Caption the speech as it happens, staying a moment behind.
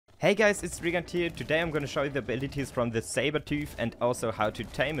Hey guys, it's Regund here. Today I'm gonna show you the abilities from the Sabertooth and also how to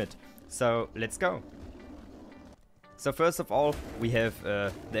tame it. So let's go. So first of all, we have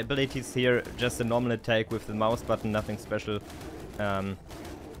the abilities here, just a normal attack with the mouse button, nothing special.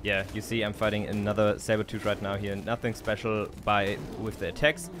 Yeah, you see I'm fighting another Sabertooth right now here, nothing special with the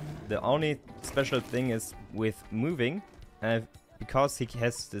attacks. The only special thing is with moving, because he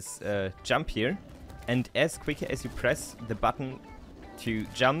has this jump here, and as quick as you press the button to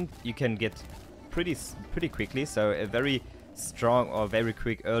jump, you can get pretty quickly, so a very strong or very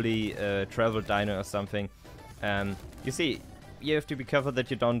quick early travel dino or something. You see, you have to be careful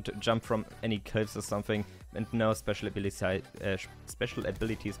that you don't jump from any cliffs or something, and no special abilities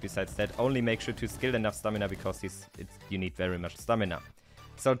besides that. Only make sure to skill enough stamina, because you need very much stamina.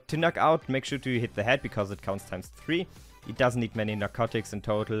 So to knock out, make sure to hit the head, because it counts ×3. It doesn't need many narcotics in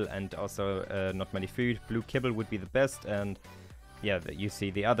total, and also not many food. Blue kibble would be the best, and yeah, you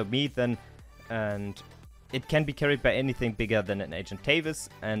see the other meat then, and it can be carried by anything bigger than an Agent Tavis,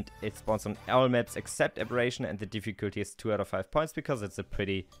 and it spawns on all maps except Aberration, and the difficulty is 2 out of 5 points, because it's a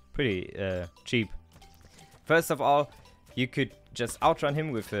pretty cheap. First of all, you could just outrun him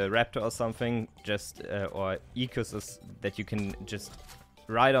with a raptor or something, or Ecos that you can just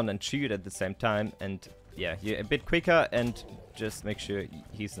ride on and shoot at the same time, and yeah, you're a bit quicker, and just make sure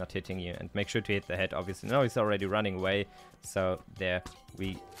he's not hitting you, and make sure to hit the head, obviously. No, he's already running away, so there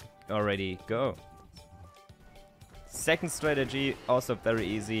we already go. Second strategy, also very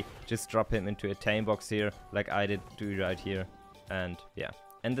easy, just drop him into a tame box here, like I did do right here, and yeah.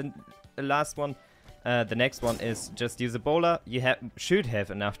 And then the last one, the next one is just use a bowler. You should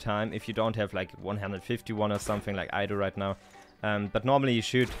have enough time if you don't have like 151 or something like I do right now. But normally it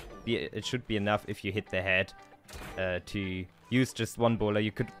should be enough if you hit the head to use just one bowler.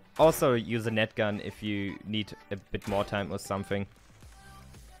 You could also use a net gun if you need a bit more time or something.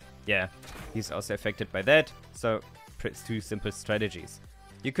 Yeah, he's also affected by that, so it's 2 simple strategies.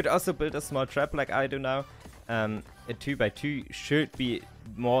 You could also build a small trap like I do now. A 2x2 should be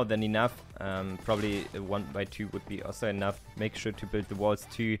more than enough. Probably a 1x2 would be also enough. Make sure to build the walls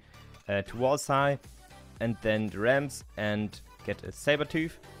 2 walls high, and then the ramps, and get a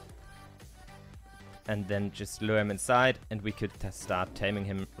Sabertooth, and then just lure him inside, and we could start taming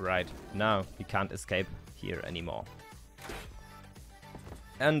him right now. He can't escape here anymore.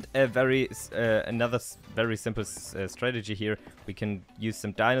 And another very simple strategy here. We can use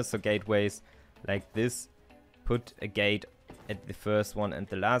some dinosaur gateways like this. Put a gate at the first one and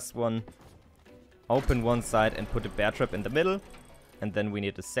the last one. Open one side and put a bear trap in the middle. And then we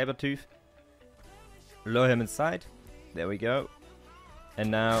need a Sabertooth. Lure him inside. There we go.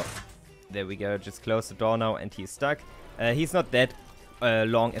 And now, there we go. Just close the door now, and he's stuck. He's not that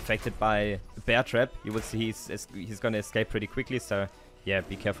long affected by the bear trap. You will see he's gonna escape pretty quickly. So yeah,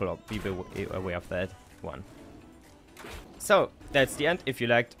 be careful, be aware of that one. So that's the end. If you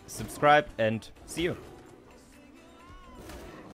liked, subscribe, and see you.